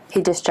care?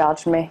 He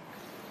discharged me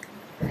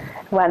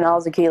when I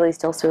was acutely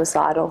still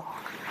suicidal.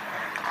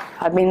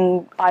 I've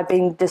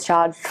been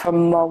discharged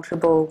from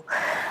multiple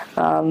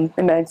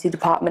emergency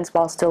departments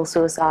while still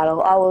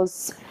suicidal. I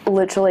was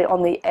literally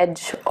on the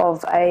edge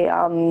of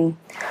on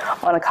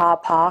a car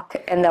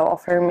park, and they were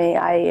offering me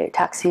a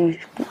taxi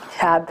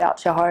cab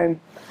voucher home.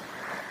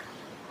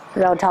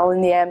 They were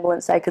telling the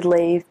ambulance they could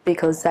leave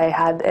because they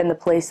had, and the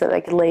police that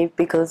they could leave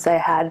because they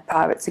had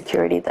private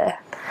security there.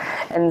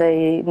 And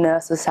the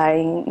nurse was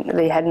saying,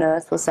 the head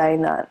nurse was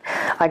saying that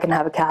I can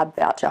have a cab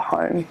voucher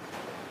home.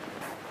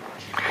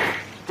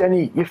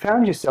 Dani, you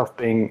found yourself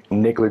being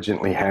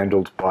negligently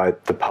handled by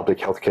the public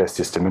healthcare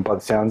system, and by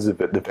the sounds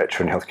of it, the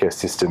veteran healthcare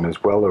system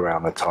as well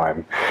around the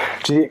time,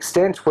 to the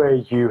extent where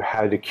you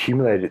had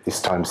accumulated at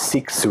this time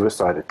 6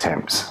 suicide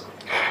attempts.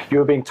 You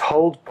were being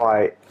told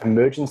by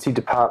emergency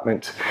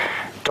department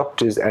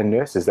doctors and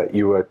nurses that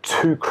you were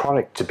too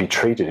chronic to be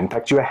treated. In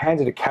fact, you were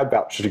handed a cab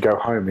voucher to go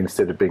home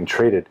instead of being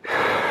treated.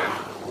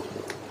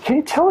 Can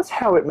you tell us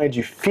how it made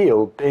you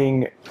feel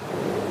being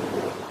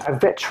a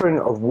veteran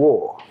of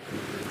war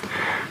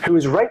who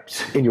was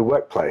raped in your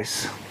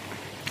workplace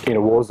in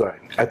a war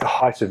zone at the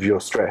height of your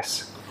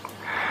stress?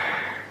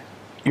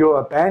 You're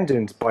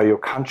abandoned by your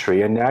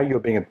country, and now you're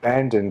being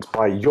abandoned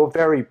by your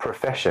very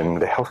profession,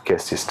 the healthcare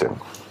system,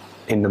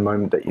 in the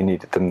moment that you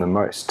needed them the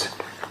most.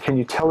 Can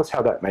you tell us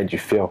how that made you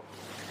feel?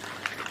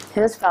 I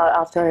just felt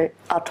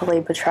utterly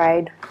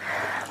betrayed.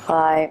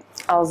 Like,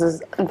 I was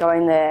just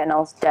going there and I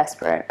was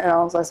desperate, and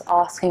I was just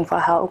asking for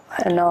help,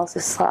 and I was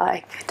just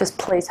like, just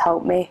please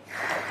help me.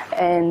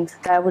 And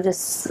they were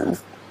just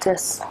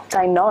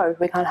saying, no,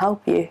 we can't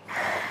help you.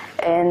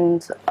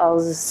 And I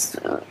was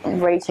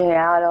reaching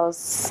out, I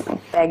was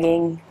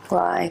begging,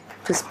 like,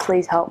 just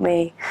please help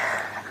me.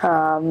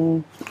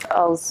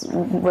 I was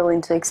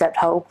willing to accept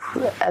help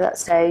at that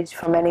stage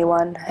from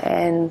anyone,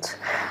 and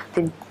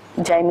the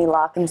Jamie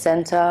Larkin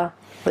Centre,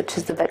 which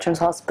is the Veterans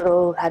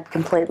Hospital, had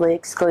completely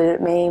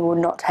excluded me, would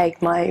not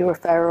take my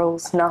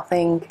referrals,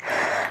 nothing.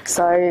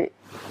 So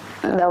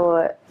they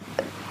were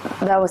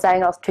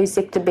saying I was too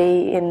sick to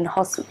be in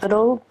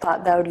hospital,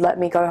 but they would let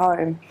me go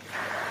home.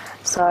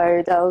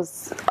 So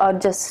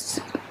I'd just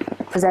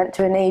present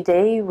to an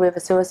ED with a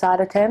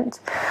suicide attempt.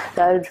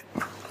 They would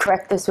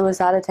correct the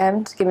suicide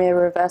attempt, give me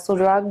reversal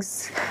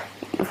drugs.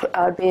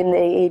 I'd be in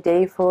the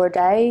ED for a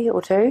day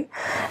or two,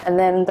 and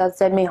then they'd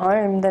send me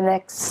home the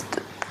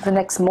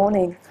next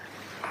morning.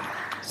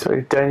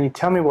 So, Dani,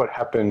 tell me what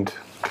happened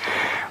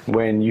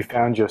when you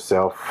found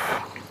yourself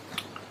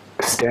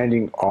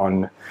standing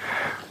on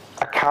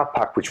a car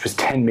park which was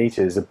 10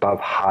 metres above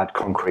hard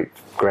concrete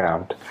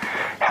ground.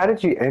 How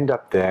did you end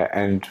up there,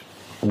 and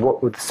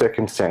what were the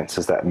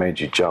circumstances that made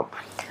you jump?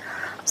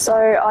 So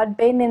I'd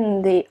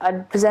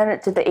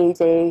presented to the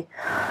ED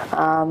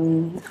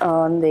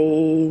on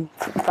the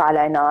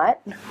Friday night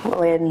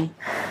when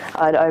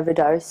I'd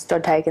overdosed.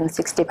 I'd taken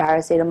 60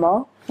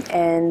 paracetamol,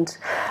 and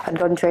I'd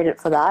gotten treated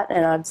for that,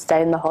 and I'd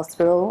stayed in the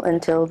hospital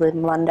until the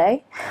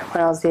Monday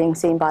when I was getting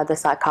seen by the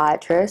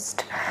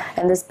psychiatrist.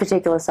 And this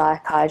particular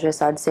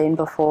psychiatrist I'd seen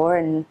before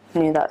and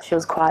knew that she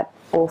was quite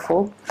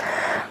awful,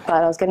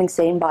 but I was getting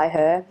seen by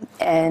her,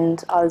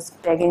 and I was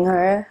begging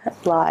her,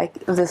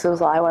 like, this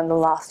was like one of the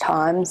last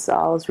times.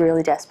 I was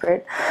really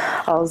desperate.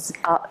 I was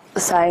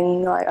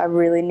saying, like, I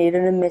really need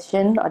an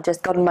admission. I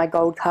just gotten my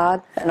gold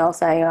card, and I was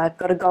saying, I've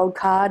got a gold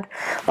card,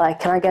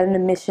 like, can I get an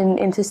admission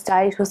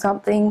interstate or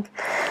something,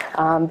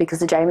 because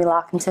the Jamie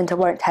Larkin Centre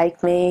won't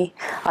take me.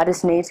 I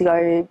just need to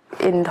go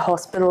into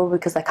hospital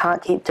because I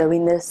can't keep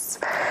doing this.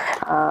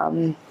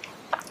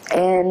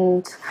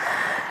 And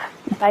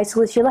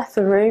basically she left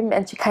the room,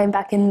 and she came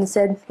back in and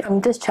said, I'm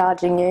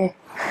discharging you.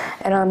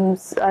 And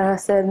I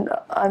said,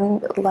 I'm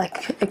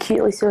like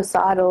acutely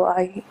suicidal,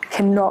 I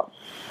cannot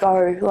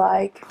go,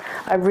 like,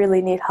 I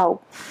really need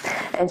help.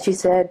 And she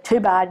said,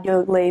 too bad,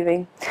 you're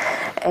leaving.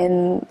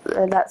 And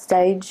at that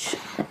stage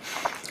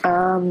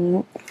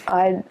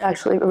I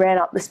actually ran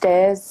up the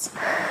stairs,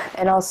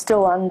 and I was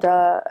still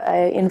under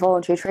an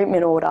involuntary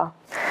treatment order.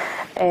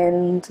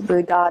 And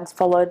the guards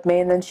followed me,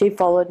 and then she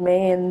followed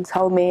me and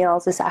told me I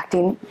was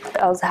having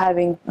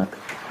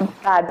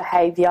bad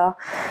behaviour,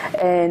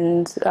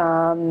 and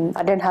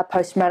I didn't have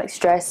post-traumatic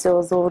stress. It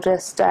was all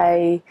just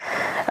a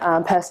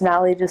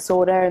personality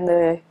disorder, and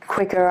the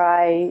quicker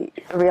I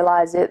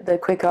realise it, the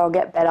quicker I'll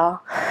get better.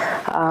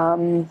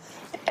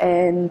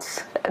 And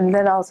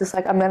then I was just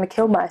like, I'm going to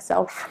kill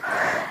myself.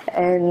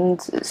 And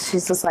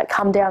she's just like,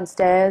 come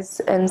downstairs.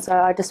 And so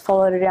I just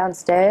followed her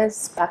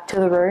downstairs back to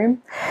the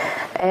room.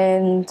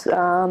 And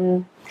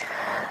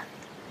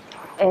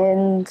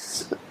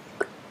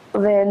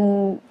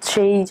then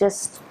she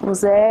just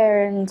was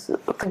there, and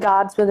the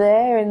guards were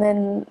there, and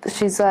then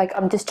she's like,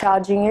 I'm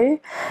discharging you.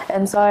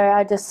 And so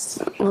I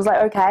just was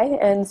like, okay.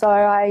 And so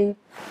I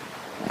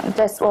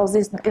just was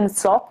in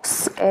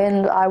socks,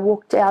 and I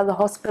walked out of the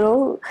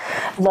hospital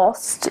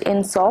lost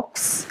in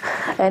socks,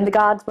 and the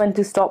guards went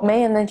to stop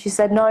me, and then she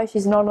said no,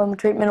 she's not on the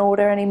treatment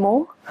order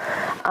anymore.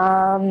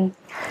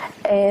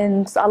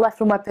 And I left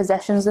all my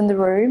possessions in the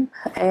room,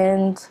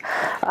 and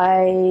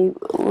I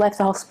left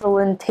the hospital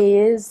in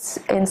tears,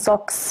 in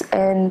socks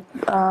and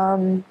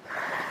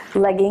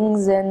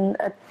leggings and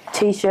a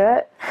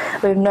t-shirt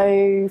with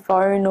no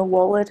phone or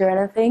wallet or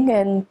anything,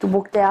 and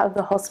walked out of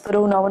the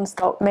hospital. No one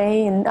stopped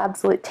me, in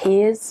absolute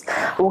tears.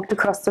 I walked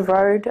across the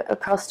road,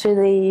 across to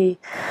the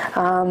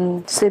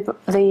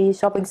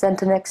shopping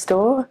centre next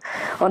door,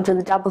 onto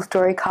the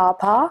double-storey car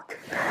park,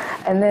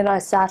 and then I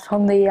sat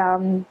on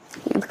the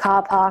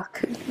car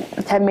park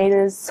 10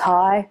 metres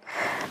high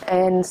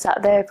and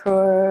sat there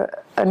for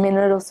a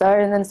minute or so,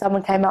 and then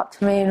someone came up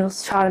to me and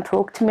was trying to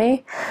talk to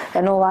me,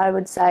 and all I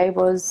would say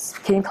was,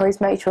 can you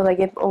please make sure they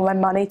give all my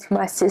money to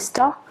my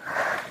sister?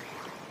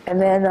 And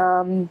then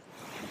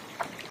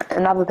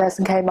another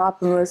person came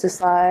up and was just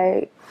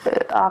like,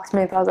 asked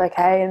me if I was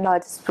okay, and I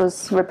just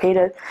was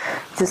repeated,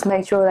 just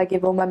make sure they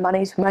give all my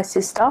money to my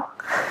sister.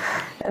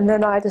 And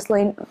then I just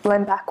leaned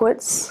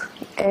backwards,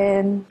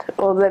 and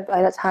by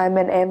that time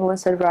an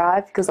ambulance had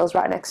arrived because I was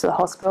right next to the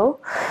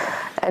hospital,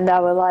 and they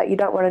were like, you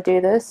don't want to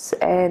do this.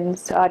 And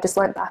so I just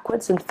leant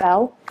backwards and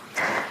fell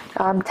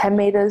 10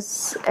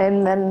 metres,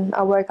 and then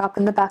I woke up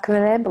in the back of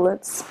an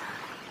ambulance.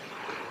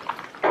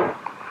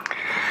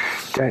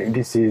 Dani,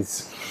 this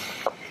is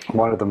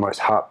one of the most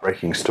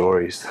heartbreaking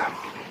stories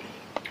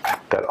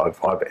that I've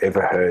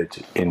ever heard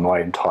in my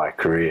entire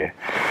career.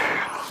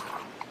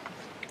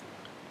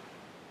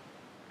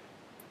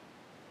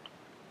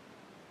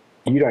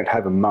 You don't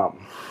have a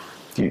mum.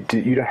 You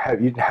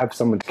didn't have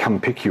someone to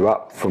come pick you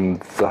up from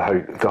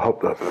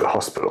the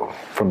hospital,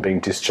 from being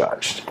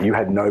discharged. You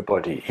had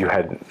nobody. You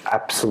had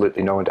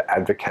absolutely no one to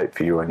advocate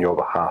for you on your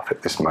behalf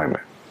at this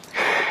moment.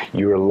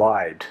 You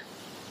relied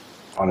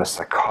on a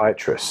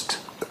psychiatrist,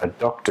 a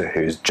doctor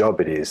whose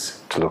job it is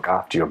to look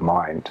after your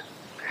mind,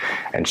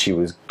 and she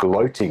was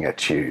gloating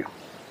at you,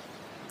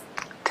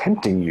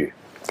 tempting you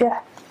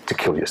to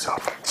kill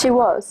yourself. She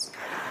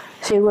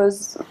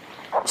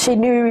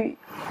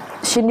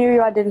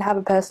knew I didn't have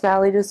a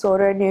personality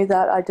disorder, and knew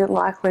that I didn't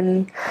like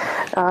when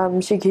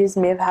she accused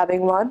me of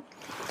having one,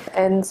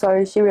 and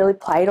so she really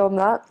played on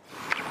that,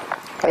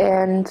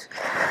 and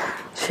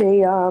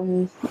she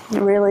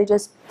really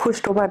just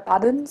pushed all my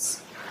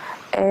buttons.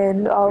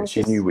 And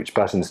she knew which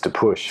buttons to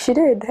push. She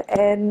did,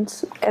 and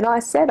I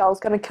said I was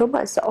going to kill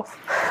myself,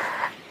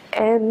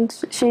 and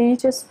she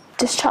just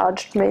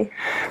discharged me,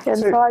 and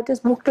so I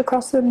just walked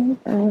across and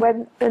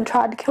went and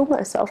tried to kill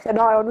myself, and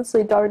I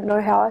honestly don't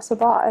know how I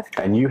survived.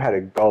 And you had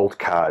a gold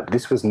card.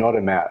 This was not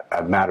a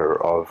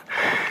matter of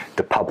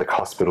the public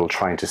hospital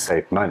trying to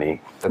save money.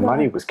 The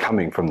money was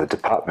coming from the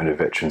Department of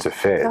Veterans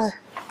Affairs. No.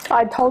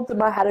 I told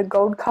them I had a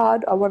gold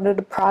card, I wanted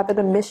a private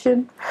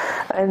admission,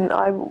 and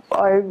I'd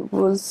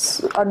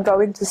go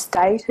into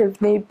state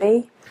if need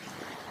be.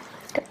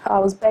 I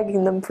was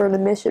begging them for an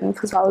admission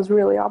because I was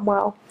really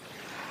unwell.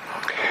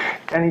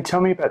 Dani, tell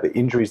me about the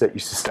injuries that you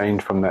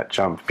sustained from that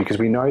jump, because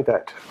we know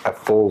that a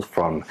fall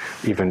from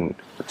even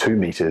 2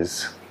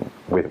 metres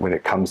when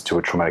it comes to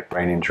a traumatic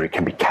brain injury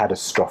can be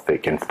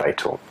catastrophic and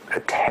fatal.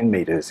 At 10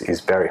 metres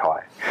is very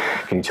high.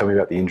 Can you tell me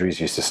about the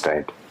injuries you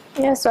sustained?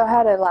 Yeah, so I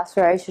had a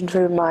laceration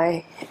to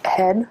my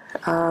head.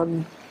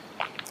 I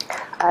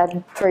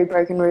had 3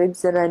 broken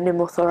ribs and a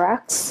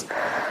pneumothorax.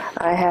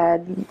 I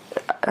had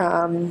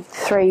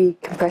 3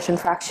 compression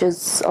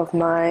fractures of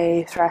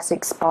my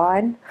thoracic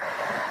spine,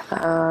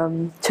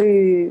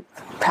 2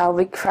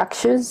 pelvic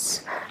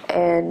fractures,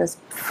 and a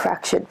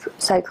fractured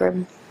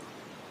sacrum.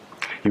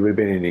 You would have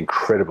been in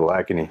incredible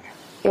agony.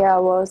 Yeah, I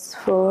was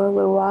for a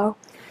little while.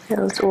 It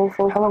was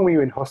awful. How long were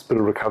you in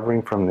hospital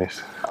recovering from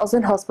this? I was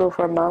in hospital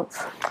for a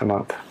month. A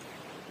month.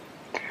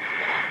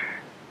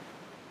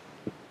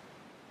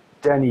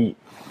 Dani,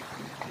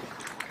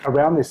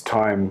 around this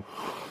time,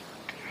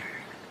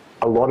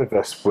 a lot of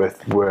us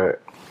were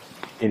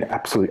in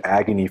absolute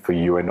agony for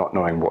you and not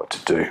knowing what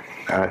to do.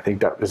 And I think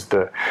that was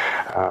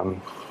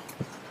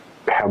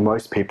how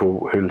most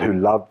people who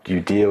loved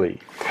you dearly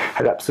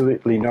had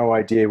absolutely no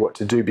idea what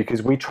to do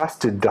because we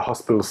trusted the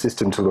hospital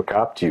system to look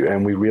after you,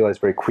 and we realised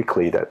very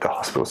quickly that the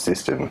hospital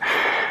system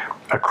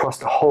across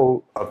the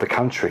whole of the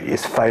country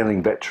is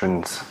failing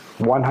veterans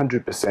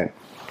 100%.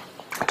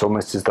 It's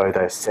almost as though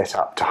they're set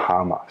up to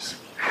harm us.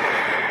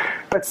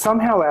 But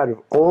somehow out of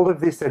all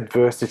of this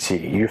adversity,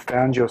 you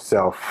found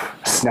yourself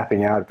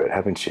snapping out of it,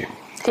 haven't you?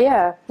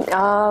 Yeah.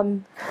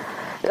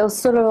 It was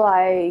sort of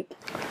like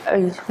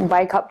a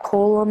wake-up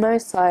call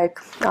almost, like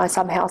I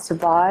somehow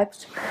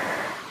survived,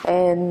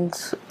 and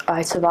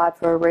I survived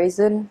for a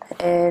reason,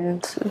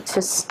 and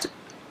just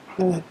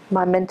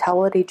my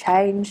mentality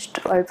changed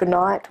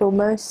overnight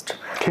almost.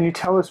 Can you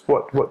tell us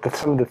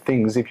some of the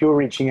things, if you're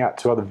reaching out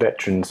to other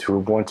veterans who are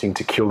wanting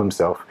to kill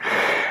themselves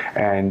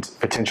and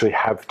potentially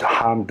have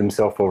harmed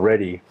themselves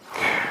already,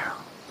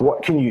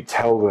 what can you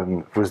tell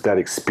them was that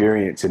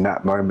experience in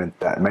that moment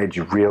that made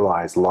you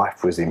realise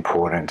life was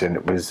important and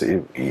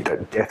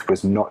that death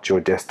was not your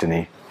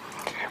destiny?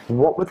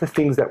 What were the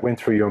things that went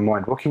through your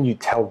mind? What can you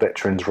tell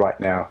veterans right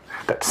now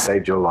that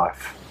saved your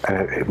life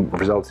and it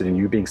resulted in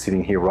you being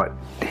sitting here right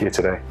here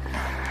today?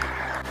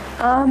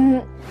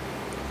 I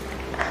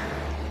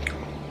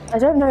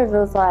don't know if it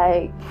was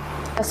like,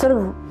 I sort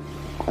of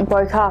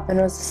woke up and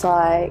it was just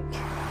like,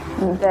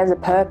 there's a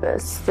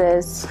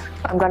purpose,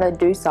 I'm going to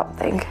do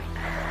something.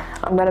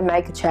 I'm going to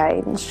make a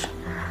change.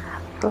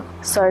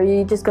 So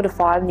you just got to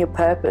find your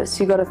purpose.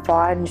 You got to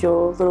find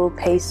your little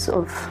piece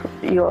of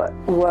your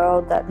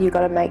world that you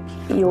got to make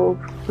your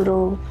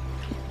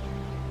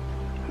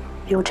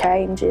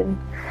change in.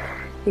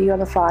 You got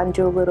to find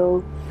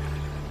your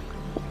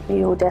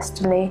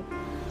destiny.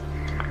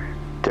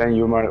 Dani,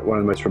 you're one of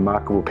the most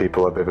remarkable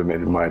people I've ever met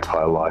in my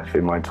entire life,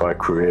 in my entire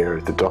career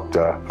as a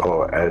doctor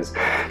or as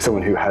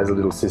someone who has a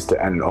little sister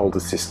and an older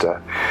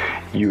sister.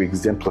 You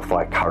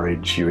exemplify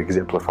courage, you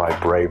exemplify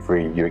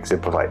bravery, you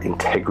exemplify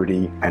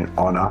integrity and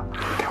honour,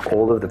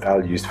 all of the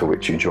values for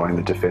which you joined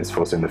the Defence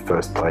Force in the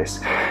first place.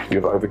 You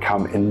have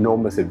overcome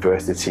enormous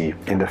adversity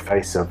in the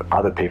face of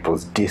other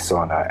people's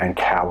dishonour and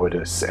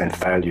cowardice and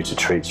failure to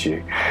treat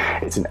you.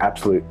 It's an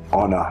absolute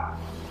honour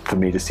for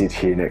me to sit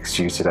here next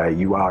to you today.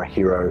 You are a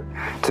hero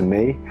to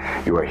me,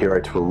 you are a hero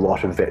to a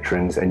lot of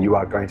veterans, and you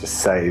are going to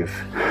save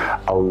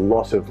a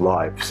lot of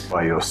lives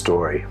by your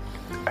story.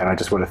 And I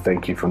just want to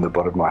thank you from the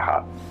bottom of my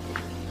heart.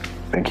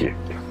 Thank you.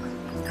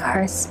 Of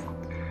course.